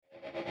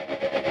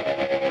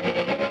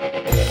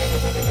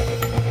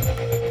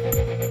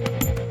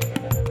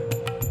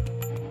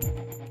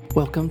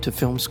Welcome to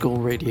Film School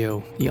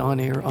Radio, the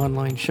on-air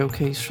online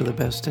showcase for the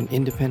best in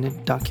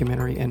independent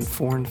documentary and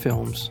foreign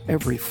films,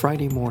 every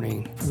Friday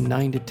morning from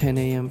 9 to 10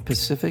 a.m.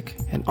 Pacific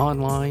and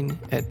online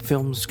at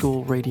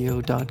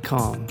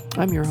filmschoolradio.com.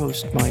 I'm your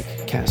host,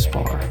 Mike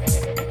Kaspar.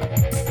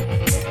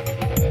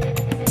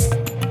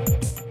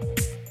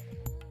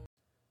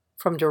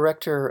 From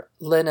director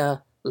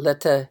Lina,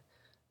 Lyte,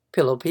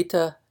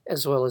 Plioplyte,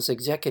 as well as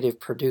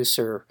executive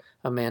producer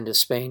Amanda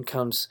Spain,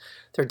 comes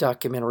their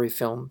documentary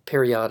film,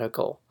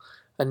 Periodical,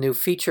 a new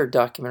feature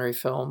documentary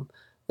film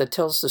that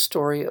tells the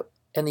story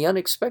and the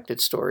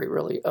unexpected story,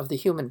 really, of the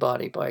human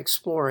body by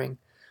exploring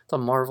the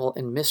marvel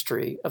and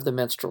mystery of the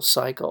menstrual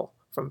cycle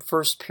from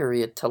first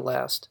period to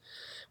last.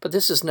 But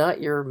this is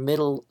not your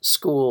middle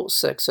school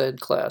sex ed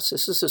class.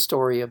 This is a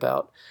story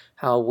about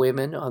how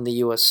women on the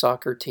U.S.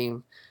 soccer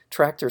team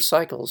track their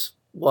cycles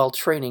while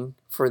training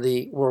for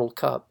the World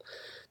Cup,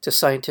 to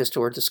scientists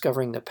who are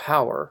discovering the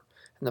power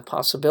and the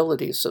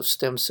possibilities of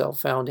stem cell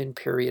found in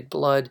period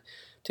blood,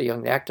 to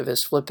young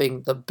activists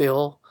flipping the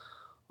bill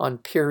on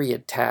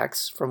period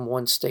tax from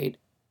one state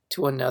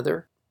to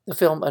another. The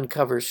film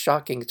uncovers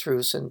shocking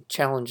truths and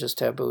challenges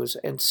taboos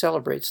and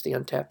celebrates the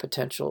untapped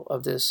potential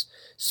of this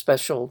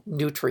special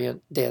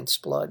nutrient-dense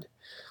blood.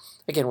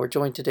 Again, we're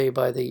joined today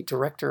by the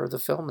director of the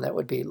film, and that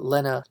would be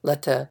Lina,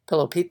 Lyte,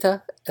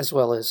 Plioplyte, as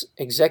well as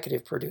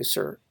executive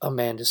producer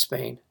Amanda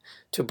Spain.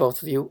 To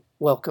both of you,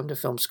 welcome to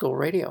Film School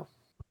Radio.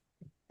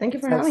 Thank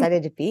you for having me.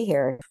 Excited to be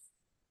here.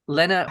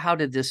 Lina, how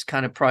did this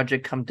kind of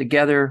project come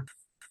together?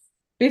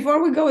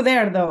 Before we go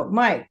there, though,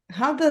 Mike,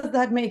 how does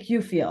that make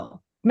you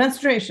feel?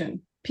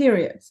 Menstruation,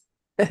 periods.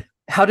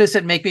 How does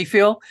it make me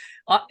feel?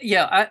 Well,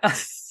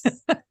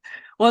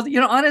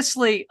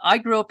 honestly, I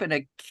grew up in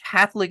a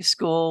Catholic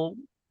school,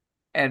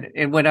 and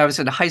when I was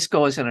in high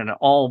school, I was in an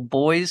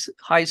all-boys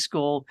high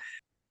school.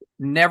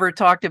 Never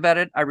talked about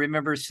it. I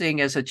remember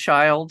seeing as a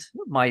child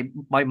my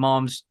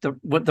mom's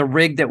the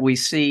rig that we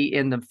see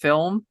in the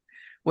film,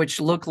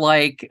 which looked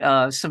like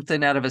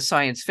something out of a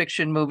science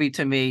fiction movie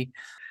to me.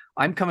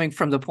 I'm coming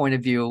from the point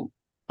of view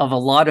of a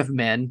lot of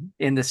men,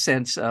 in the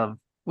sense of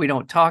we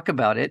don't talk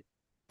about it,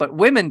 but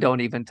women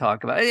don't even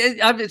talk about it.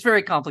 It's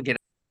very complicated.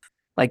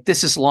 Like,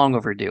 this is long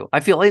overdue. I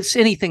feel it's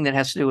anything that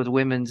has to do with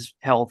women's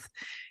health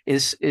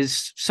is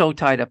so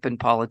tied up in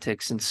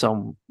politics and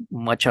so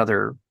much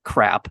other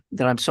crap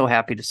that I'm so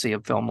happy to see a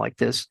film like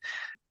this.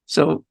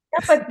 So,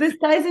 yeah, but this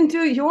ties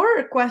into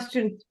your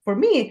question for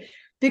me,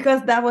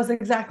 because that was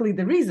exactly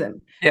the reason.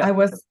 Yeah.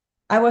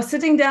 I was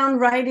sitting down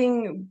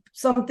writing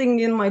something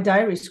in my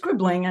diary,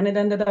 scribbling, and it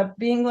ended up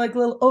being like a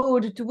little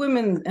ode to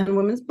women and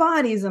women's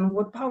bodies and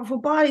what powerful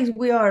bodies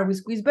we are. We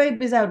squeeze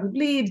babies out, we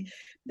bleed,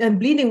 and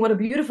bleeding, what a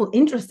beautiful,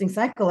 interesting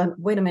cycle. And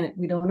wait a minute,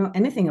 we don't know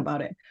anything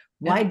about it.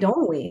 Why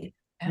don't we?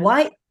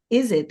 Why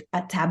is it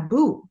a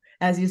taboo?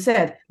 As you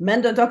said,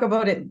 men don't talk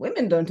about it,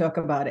 women don't talk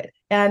about it.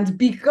 And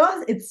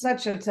because it's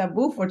such a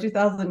taboo, for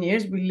 2,000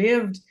 years, we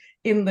lived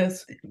in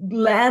this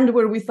land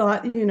where we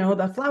thought,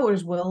 that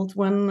flowers wilt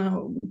when a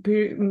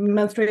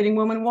menstruating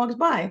woman walks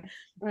by,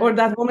 right, or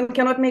that woman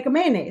cannot make a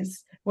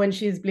mayonnaise when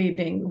she's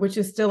bleeding, which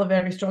is still a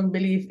very strong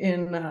belief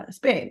in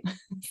Spain.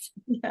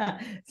 Yeah.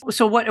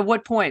 So at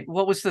what point,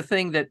 what was the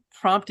thing that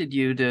prompted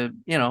you to,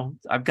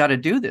 I've got to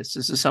do this?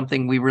 This is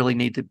something we really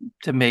need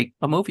to make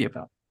a movie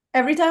about.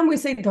 Every time we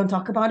say don't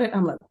talk about it,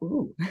 I'm like,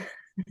 ooh.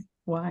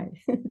 Why?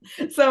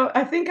 So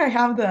I think I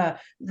have the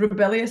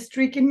rebellious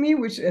streak in me,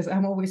 which is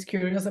I'm always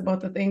curious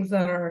about the things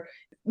that are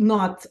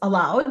not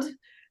allowed.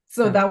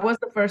 So that was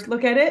the first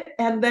look at it.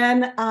 And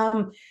then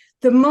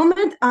the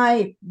moment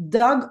I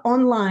dug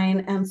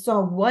online and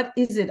saw what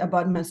is it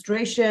about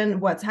menstruation,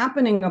 what's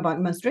happening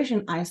about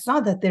menstruation, I saw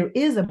that there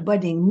is a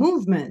budding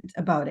movement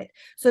about it.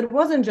 So it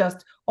wasn't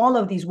just all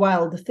of these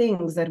wild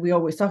things that we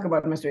always talk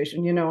about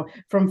menstruation,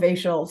 from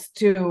facials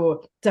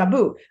to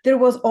taboo. There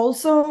was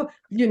also,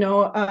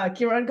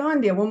 Kira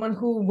Gandhi, a woman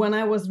who, when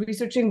I was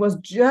researching,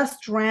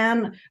 just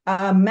ran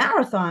a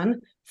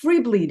marathon, free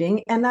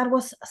bleeding, and that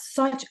was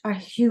such a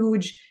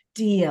huge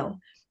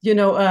deal.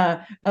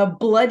 A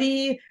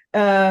bloody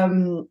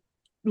leggings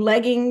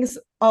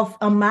of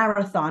a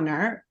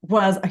marathoner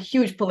was a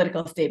huge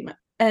political statement.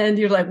 And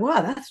you're like,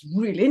 wow, that's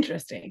really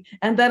interesting.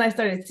 And then I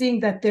started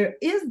seeing that there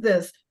is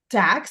this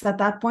tax. At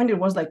that point, it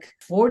was like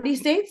 40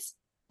 states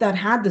that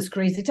had this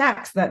crazy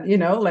tax that,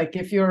 like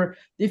if you're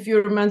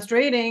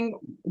menstruating,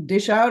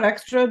 dish out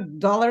extra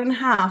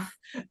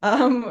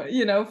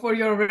 $1.50, for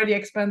your already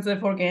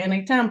expensive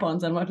organic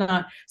tampons and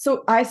whatnot.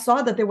 So I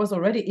saw that there was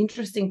already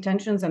interesting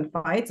tensions and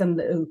fights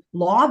and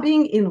law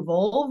being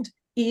involved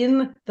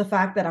in the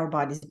fact that our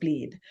bodies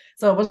bleed.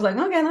 So I was like,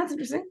 okay, that's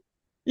interesting.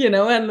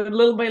 And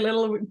little by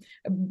little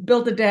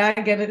built a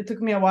deck, and it took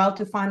me a while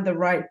to find the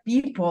right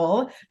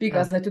people,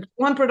 because I took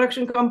one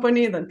production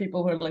company, then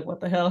people were like,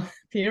 what the hell,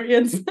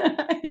 periods,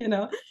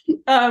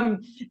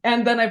 and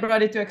then I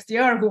brought it to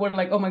XDR, who were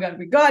like, oh my God,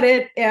 we got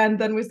it. And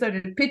then we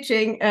started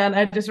pitching, and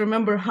I just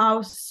remember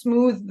how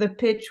smooth the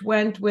pitch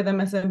went with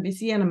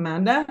MSNBC and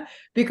Amanda,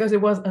 because it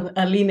was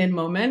a lean-in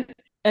moment,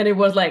 and it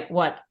was like,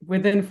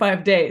 within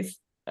 5 days,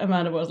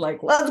 Amanda was like,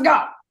 let's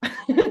go.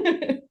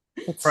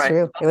 It's Right.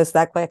 true. It was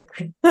that quick.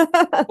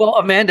 Well,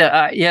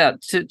 Amanda, yeah,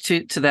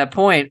 to that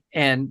point,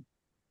 and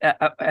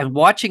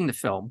watching the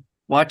film,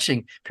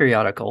 watching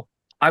Periodical,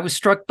 I was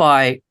struck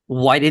by,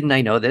 why didn't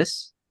I know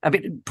this? I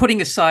mean,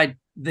 putting aside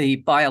the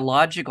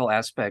biological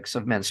aspects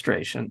of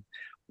menstruation,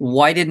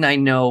 why didn't I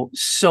know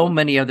so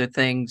many other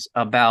things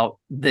about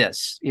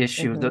this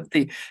issue? Mhm.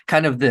 The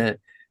kind of the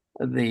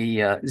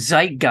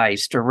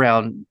zeitgeist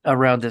around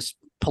this,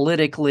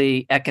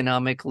 politically,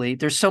 economically.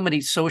 There's so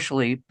many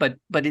socially, but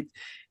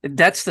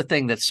that's the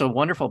thing that's so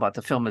wonderful about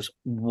the film, is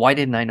why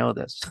didn't I know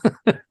this?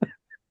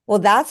 Well,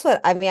 that's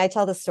what I mean. I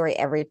tell this story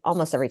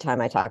almost every time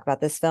I talk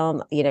about this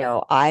film. You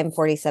know, I'm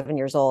 47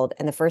 years old,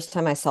 and the first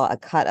time I saw a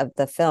cut of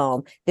the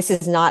film, this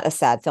is not a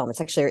sad film.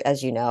 It's actually,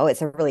 as you know,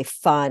 it's a really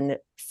fun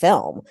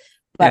film.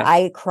 But Yeah.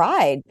 I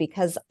cried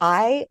because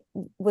I'm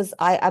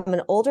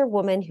an older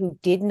woman who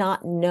did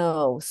not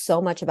know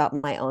so much about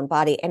my own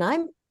body, and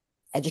I'm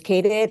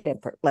educated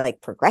and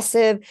like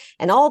progressive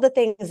and all the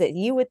things that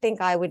you would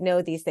think I would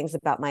know these things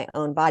about my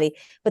own body.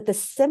 But the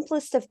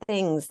simplest of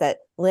things that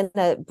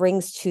Lina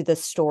brings to the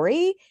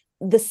story,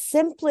 the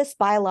simplest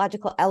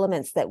biological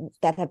elements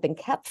that have been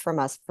kept from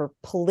us for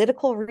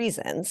political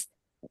reasons,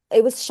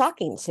 it was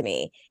shocking to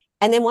me.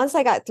 And then once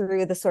I got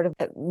through the sort of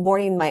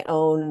mourning my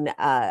own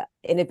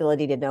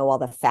inability to know all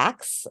the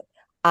facts,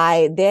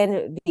 I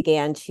then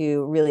began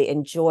to really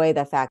enjoy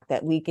the fact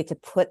that we get to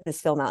put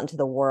this film out into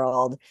the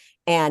world.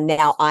 And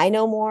now I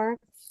know more.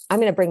 I'm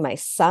going to bring my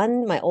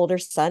son, my older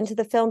son, to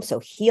the film so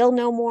he'll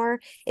know more.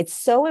 It's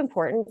so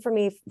important for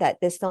me that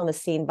this film is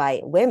seen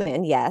by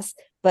women, yes,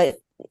 but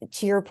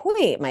to your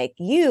point, Mike,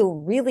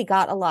 you really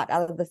got a lot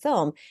out of the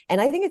film. And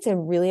I think it's a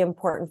really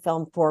important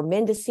film for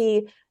men to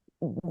see,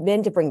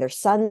 men to bring their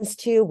sons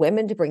to,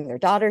 women to bring their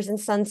daughters and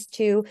sons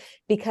to,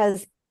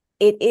 because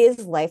it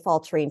is life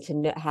altering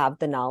to have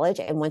the knowledge.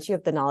 And once you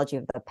have the knowledge, you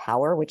have the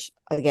power, which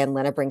again,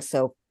 Lina brings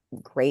so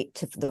great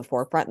to the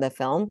forefront in the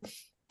film.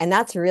 And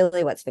that's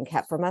really what's been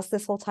kept from us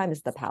this whole time,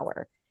 is the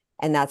power.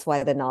 And that's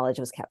why the knowledge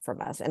was kept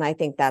from us. And I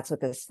think that's what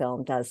this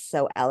film does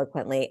so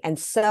eloquently and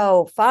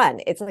so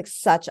fun. It's like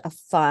such a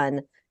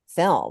fun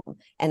film.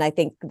 And I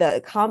think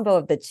the combo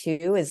of the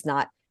two is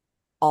not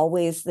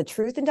always the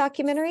truth in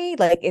documentary.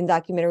 Like in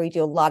documentary, we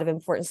do a lot of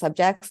important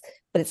subjects,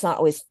 but it's not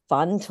always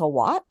fun to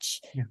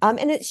watch. Yeah.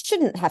 And it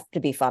shouldn't have to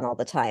be fun all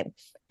the time.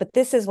 But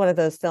this is one of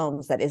those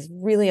films that is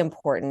really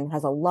important,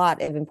 has a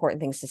lot of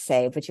important things to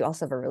say, but you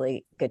also have a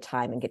really good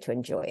time and get to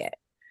enjoy it.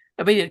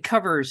 I mean, it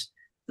covers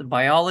the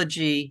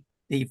biology,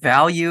 the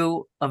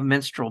value of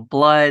menstrual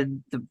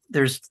blood.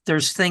 There's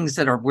things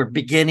that we're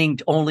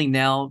beginning only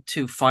now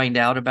to find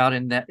out about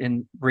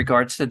in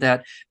regards to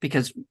that,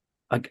 because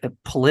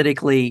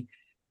politically,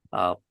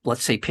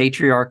 let's say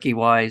patriarchy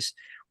wise,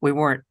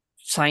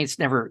 science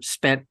never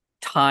spent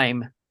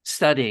time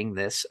studying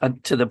this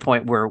to the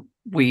point where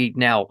we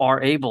now are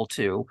able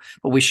to,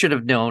 but we should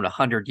have known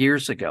 100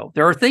 years ago.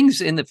 There are things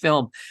in the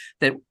film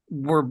that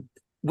were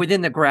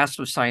within the grasp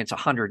of science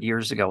 100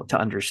 years ago to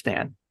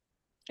understand.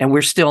 And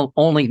we're still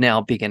only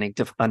now beginning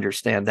to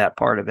understand that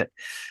part of it.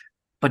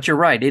 But you're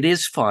right, it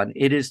is fun.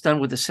 It is done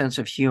with a sense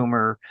of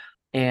humor.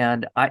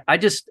 And I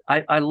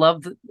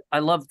love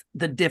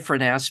the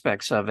different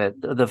aspects of it,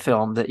 the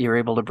film, that you're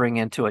able to bring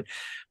into it.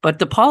 But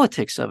the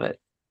politics of it,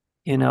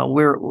 you know,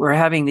 we're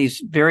having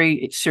these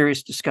very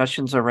serious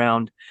discussions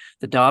around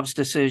the Dobbs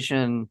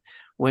decision,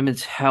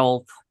 women's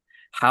health.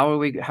 How are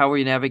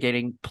we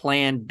navigating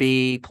Plan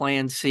B,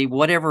 Plan C,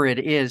 whatever it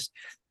is,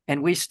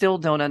 and we still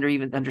don't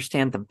even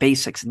understand the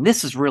basics. And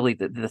this is really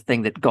the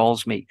thing that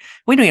galls me.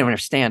 We don't even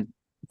understand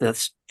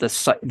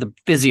the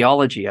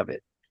physiology of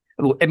it.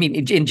 I mean,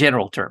 in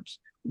general terms,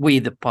 we,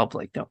 the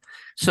public, don't.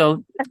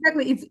 So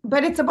exactly,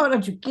 but it's about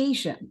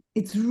education.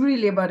 It's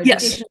really about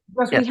yes, education,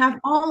 because we have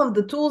all of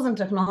the tools and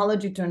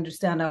technology to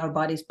understand our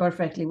bodies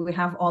perfectly. We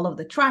have all of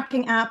the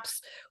tracking apps.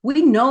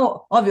 We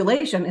know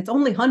ovulation. It's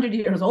only 100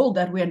 years old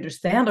that we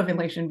understand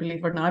ovulation,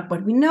 believe it or not,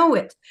 but we know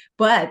it.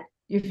 But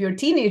if you're a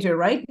teenager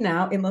right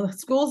now in the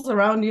schools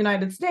around the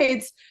United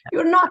States,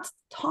 you're not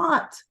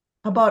taught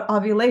about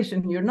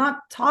ovulation. You're not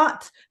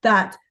taught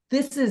that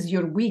this is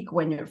your week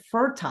when you're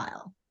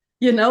fertile.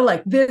 You know,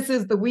 like this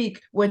is the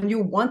week when you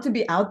want to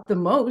be out the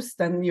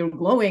most and you're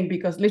glowing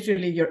because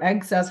literally your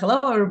egg says, hello,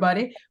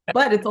 everybody.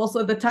 But it's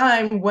also the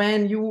time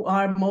when you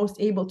are most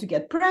able to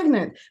get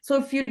pregnant. So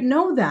if you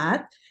know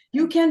that,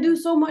 you can do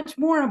so much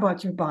more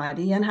about your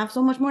body and have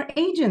so much more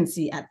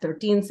agency at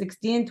 13,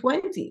 16,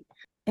 20.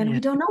 And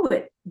we don't know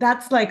it.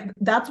 That's why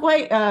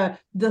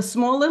the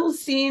small little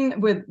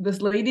scene with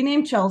this lady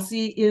named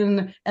Chelsea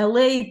in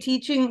LA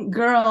teaching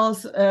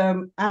girls,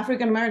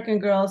 African-American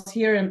girls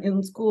here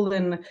in school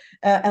in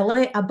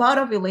LA about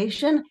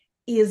ovulation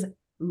is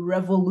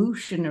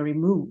revolutionary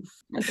move.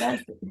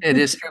 it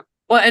is.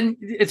 Well, and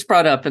it's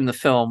brought up in the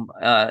film.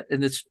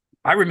 And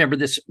I remember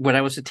this when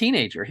I was a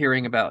teenager,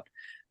 hearing about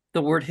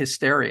the word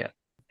hysteria.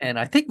 And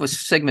I think it was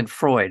Sigmund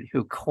Freud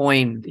who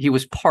he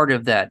was part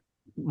of that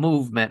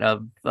movement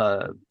of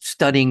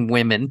studying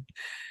women,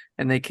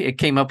 and it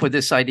came up with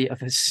this idea of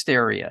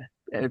hysteria.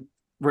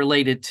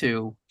 related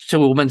to a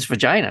woman's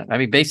vagina. I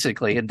mean,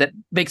 basically, and that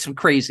makes them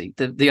crazy.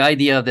 The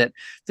idea that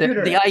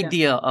the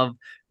idea of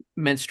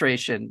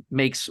menstruation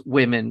makes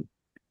women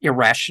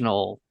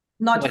irrational,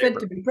 not whatever. fit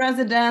to be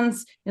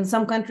presidents. In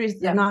some countries,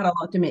 they're not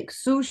allowed to make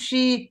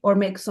sushi or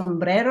make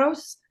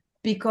sombreros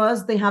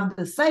because they have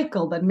the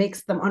cycle that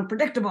makes them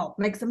unpredictable,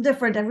 makes them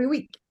different every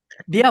week.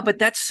 Yeah, but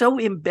that's so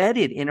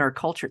embedded in our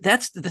culture.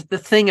 That's the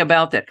thing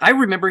about that. I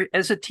remember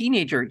as a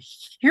teenager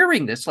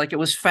hearing this like it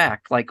was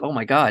fact, like, oh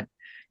my God,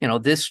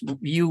 this,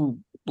 you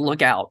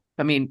look out.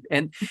 I mean,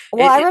 and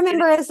I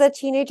remember as a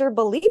teenager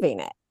believing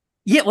it.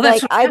 Yeah, well,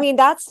 that's I mean,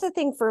 that's the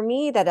thing for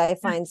me that I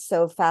find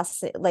so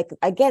fascinating. Like,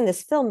 again,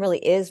 this film really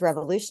is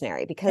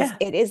revolutionary because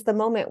it is the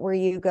moment where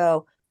you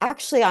go,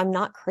 actually, I'm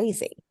not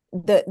crazy.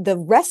 The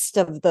rest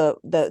of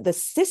the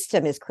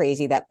system is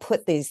crazy that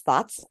put these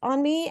thoughts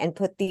on me and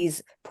put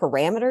these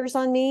parameters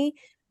on me.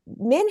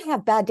 Men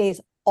have bad days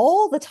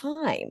all the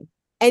time.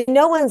 And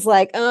no one's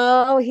like,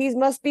 oh, he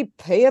must be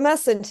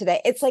PMSing today.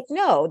 It's like,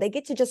 no, they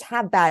get to just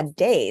have bad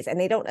days and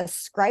they don't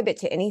ascribe it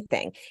to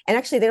anything. And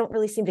actually, they don't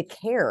really seem to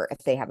care if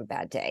they have a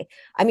bad day.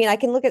 I mean, I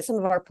can look at some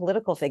of our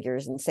political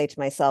figures and say to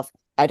myself,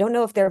 I don't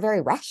know if they're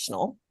very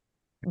rational,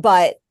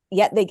 but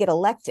yet they get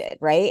elected,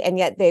 right? And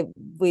yet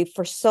we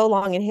for so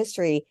long in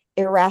history,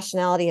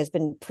 irrationality has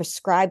been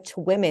prescribed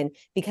to women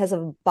because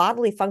of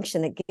bodily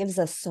function that gives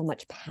us so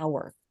much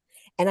power.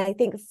 And I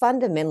think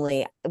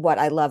fundamentally what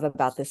I love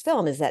about this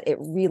film is that it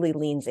really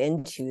leans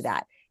into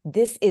that.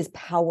 This is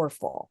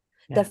powerful.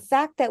 The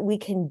fact that we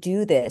can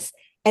do this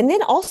and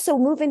then also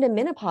move into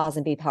menopause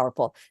and be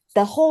powerful.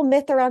 The whole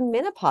myth around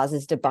menopause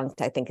is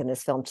debunked, I think, in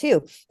this film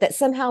too, that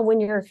somehow when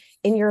you're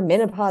in your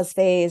menopause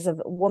phase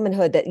of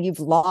womanhood, that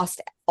you've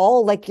lost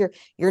all, like you're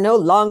no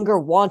longer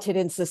wanted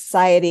in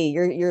society.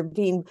 You're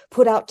being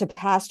put out to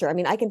pasture. I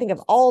mean, I can think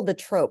of all the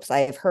tropes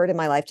I have heard in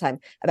my lifetime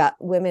about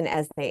women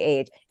as they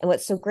age. And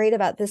what's so great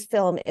about this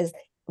film is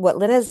what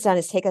Lina has done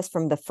is take us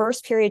from the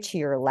first period to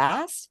your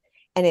last.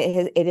 And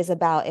it is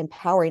about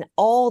empowering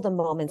all the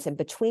moments in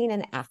between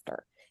and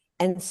after.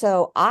 And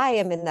so I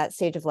am in that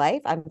stage of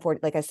life. I'm 40,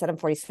 like I said, I'm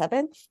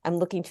 47. I'm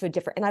looking to a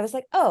different, and I was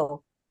like,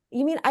 oh,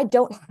 you mean I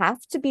don't have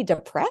to be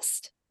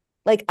depressed?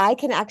 Like I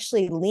can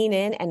actually lean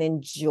in and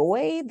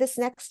enjoy this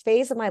next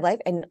phase of my life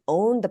and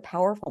own the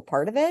powerful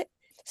part of it.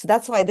 So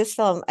that's why this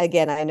film,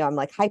 again, I know I'm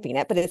like hyping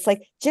it, but it's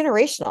like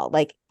generational.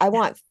 Like I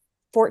want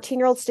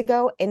 14-year-olds to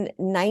go and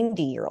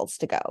 90-year-olds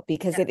to go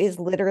because it is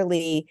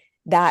literally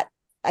that.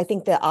 I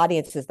think the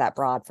audience is that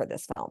broad for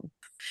this film.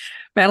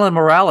 Madeline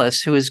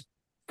Morales, who is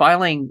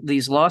filing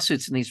these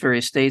lawsuits in these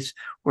various states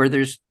where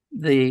there's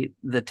the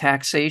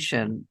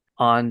taxation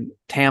on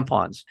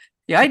tampons.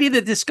 The idea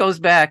that this goes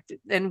back,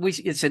 and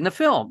it's in the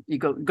film,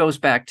 goes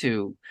back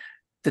to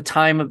the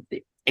time of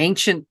the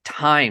ancient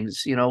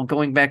times,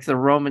 going back to the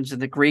Romans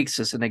and the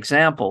Greeks as an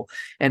example,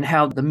 and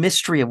how the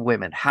mystery of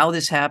women, how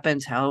this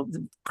happens, how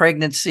the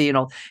pregnancy,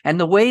 and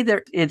the way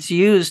that it's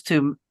used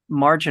to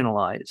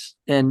marginalize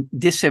and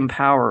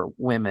disempower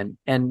women,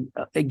 and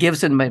it gives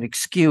them an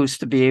excuse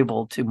to be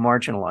able to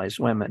marginalize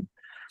women.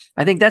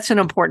 I think that's an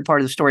important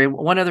part of the story.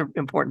 One other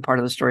important part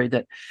of the story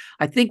that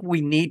I think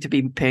we need to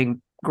be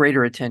paying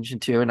greater attention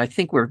to, and I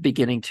think we're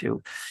beginning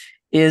to,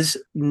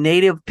 is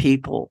Native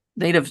people,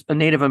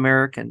 Native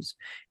Americans,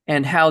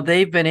 and how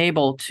they've been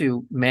able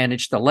to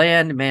manage the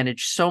land,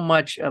 manage so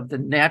much of the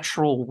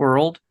natural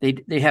world.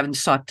 They haven't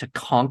sought to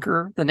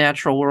conquer the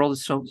natural world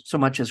so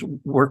much as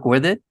work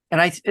with it.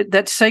 And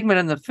that segment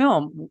in the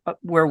film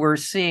where we're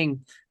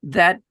seeing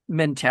that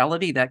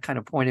mentality, that kind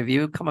of point of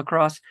view come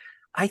across,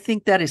 I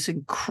think that is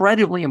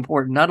incredibly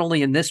important, not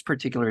only in this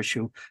particular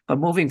issue, but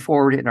moving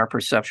forward in our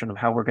perception of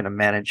how we're going to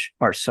manage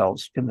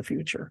ourselves in the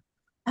future.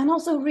 And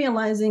also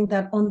realizing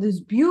that on this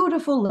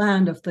beautiful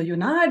land of the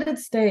United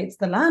States,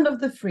 the land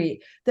of the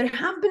free, there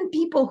have been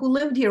people who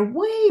lived here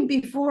way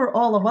before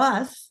all of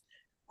us,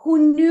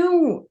 who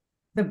knew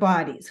the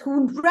bodies,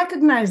 who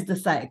recognized the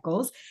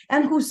cycles,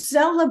 and who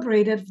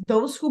celebrated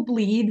those who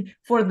bleed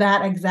for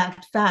that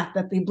exact fact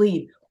that they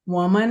bleed.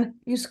 Woman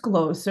is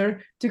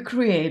closer to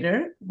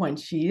Creator when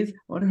she's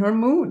on her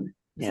moon.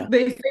 Yeah.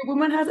 They say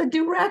woman has a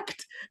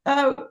direct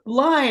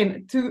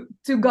line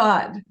to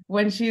God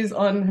when she's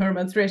on her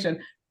menstruation.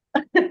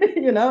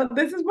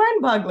 This is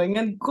mind-boggling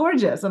and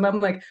gorgeous. And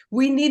I'm like,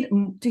 we need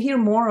to hear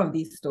more of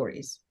these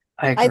stories.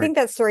 I think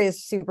that story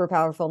is super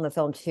powerful in the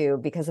film too,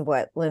 because of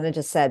what Lina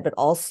just said, but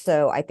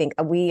also I think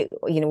we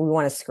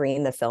want to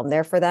screen the film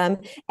there for them.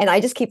 And I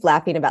just keep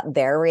laughing about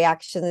their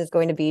reaction is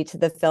going to be to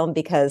the film,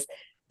 because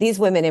these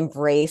women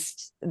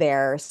embraced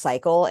their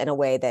cycle in a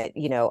way that,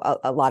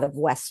 a lot of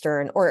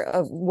Western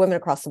or women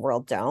across the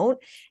world don't.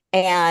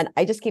 And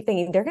I just keep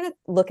thinking they're going to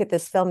look at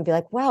this film and be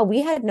like, wow,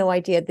 we had no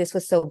idea this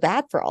was so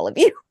bad for all of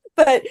you.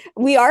 But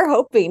we are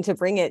hoping to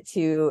bring it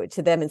to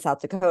them in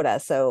South Dakota.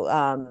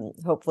 So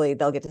hopefully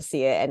they'll get to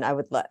see it. And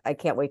I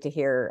can't wait to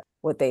hear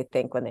what they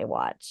think when they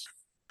watch.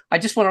 I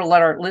just want to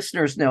let our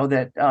listeners know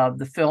that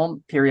the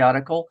film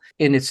Periodical,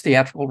 in its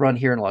theatrical run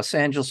here in Los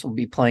Angeles, will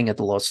be playing at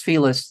the Los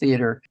Feliz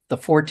Theater the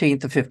 14th,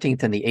 the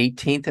 15th, and the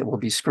 18th. It will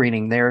be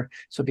screening there,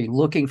 so be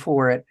looking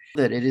for it.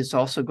 That it is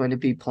also going to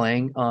be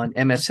playing on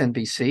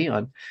MSNBC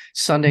on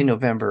Sunday,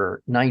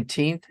 November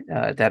 19th.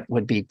 That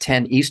would be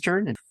 10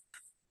 Eastern.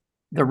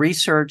 The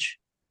research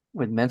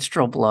with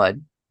menstrual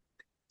blood,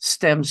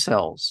 stem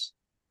cells,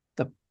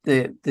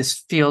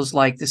 this feels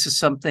like this is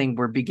something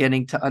we're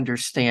beginning to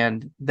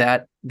understand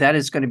that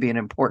is going to be an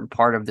important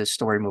part of this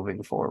story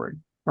moving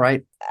forward,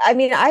 right? I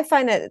mean, I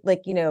find that,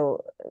 like,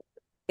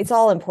 it's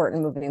all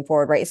important moving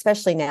forward, right?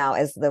 Especially now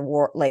as the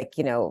war, like,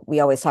 we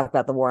always talk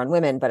about the war on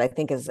women, but I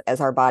think as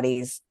our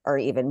bodies are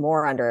even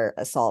more under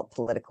assault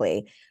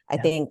politically, I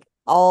think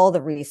all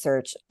the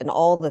research and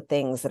all the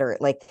things that are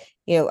like,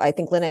 I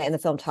think Lina in the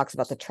film talks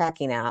about the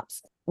tracking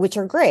apps, which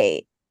are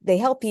great. They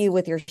help you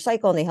with your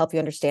cycle, and they help you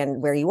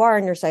understand where you are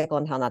in your cycle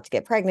and how not to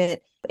get pregnant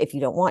if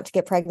you don't want to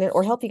get pregnant,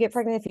 or help you get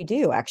pregnant if you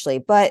do, actually.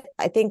 But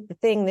I think the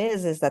thing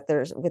is that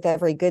there's, with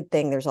every good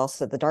thing, there's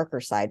also the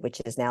darker side, which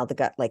is now the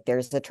gut, like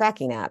there's the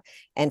tracking app.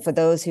 And for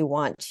those who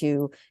want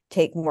to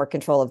take more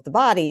control of the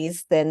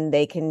bodies, then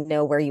they can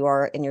know where you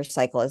are in your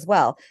cycle as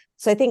well.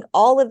 So I think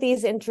all of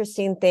these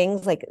interesting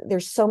things, like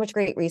there's so much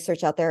great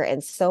research out there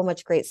and so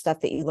much great stuff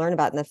that you learn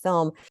about in the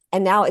film.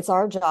 And now it's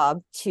our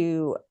job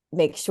to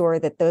make sure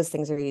that those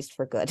things are used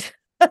for good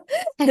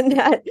and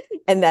that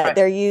right.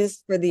 They're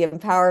used for the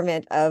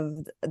empowerment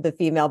of the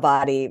female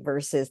body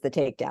versus the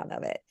takedown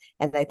of it.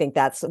 And I think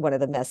that's one of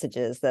the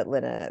messages that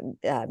Lina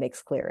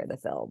makes clear in the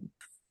film.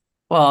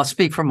 Well, I'll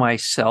speak for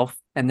myself,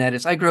 and that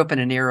is I grew up in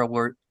an era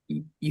where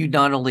you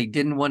not only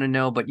didn't want to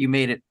know, but you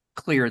made it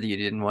clear that you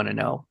didn't want to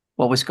know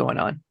what was going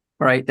on,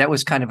 right? That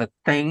was kind of a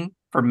thing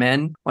for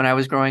men when I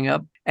was growing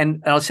up.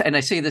 And I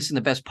say this in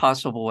the best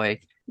possible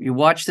way. You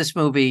watch this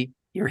movie,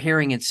 you're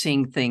hearing and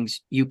seeing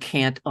things you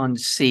can't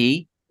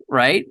unsee,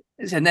 right?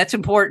 And that's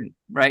important,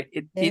 right?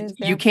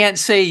 You can't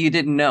say you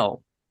didn't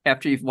know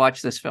after you've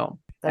watched this film.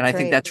 And I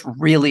think that's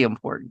really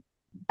important.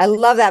 I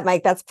love that,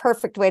 Mike. That's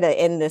perfect way to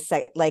end this.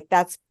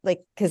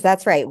 Because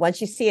that's right. Once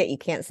you see it, you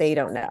can't say you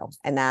don't know.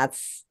 And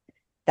that's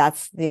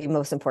the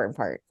most important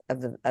part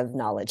of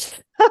knowledge.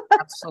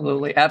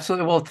 Absolutely.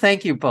 Absolutely. Well,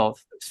 thank you both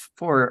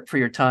for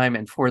your time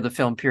and for the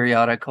film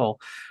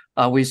Periodical.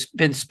 We've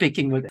been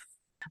speaking with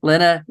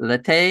Lina,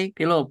 Lyte,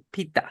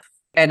 Plioplyte,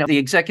 and the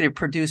executive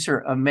producer,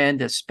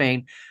 Amanda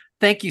Spain.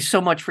 Thank you so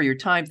much for your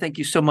time. Thank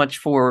you so much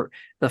for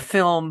the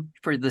film,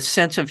 for the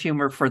sense of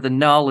humor, for the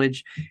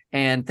knowledge,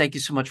 and thank you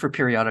so much for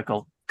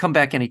Periodical. Come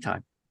back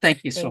anytime.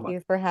 Thank you so much. Thank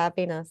you for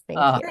having us. Thank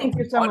you. Thank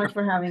you so much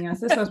for having us.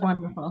 This was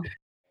wonderful.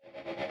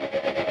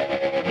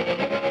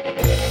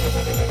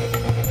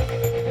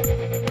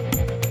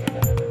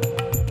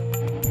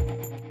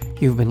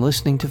 You've been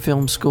listening to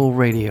Film School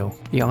Radio,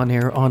 the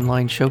on-air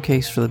online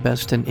showcase for the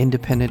best in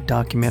independent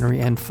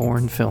documentary and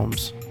foreign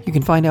films. You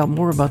can find out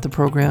more about the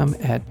program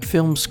at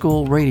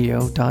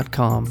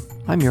filmschoolradio.com.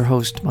 I'm your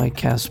host, Mike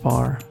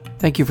Kaspar.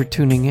 Thank you for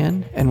tuning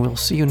in, and we'll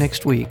see you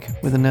next week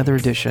with another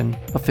edition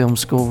of Film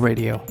School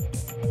Radio.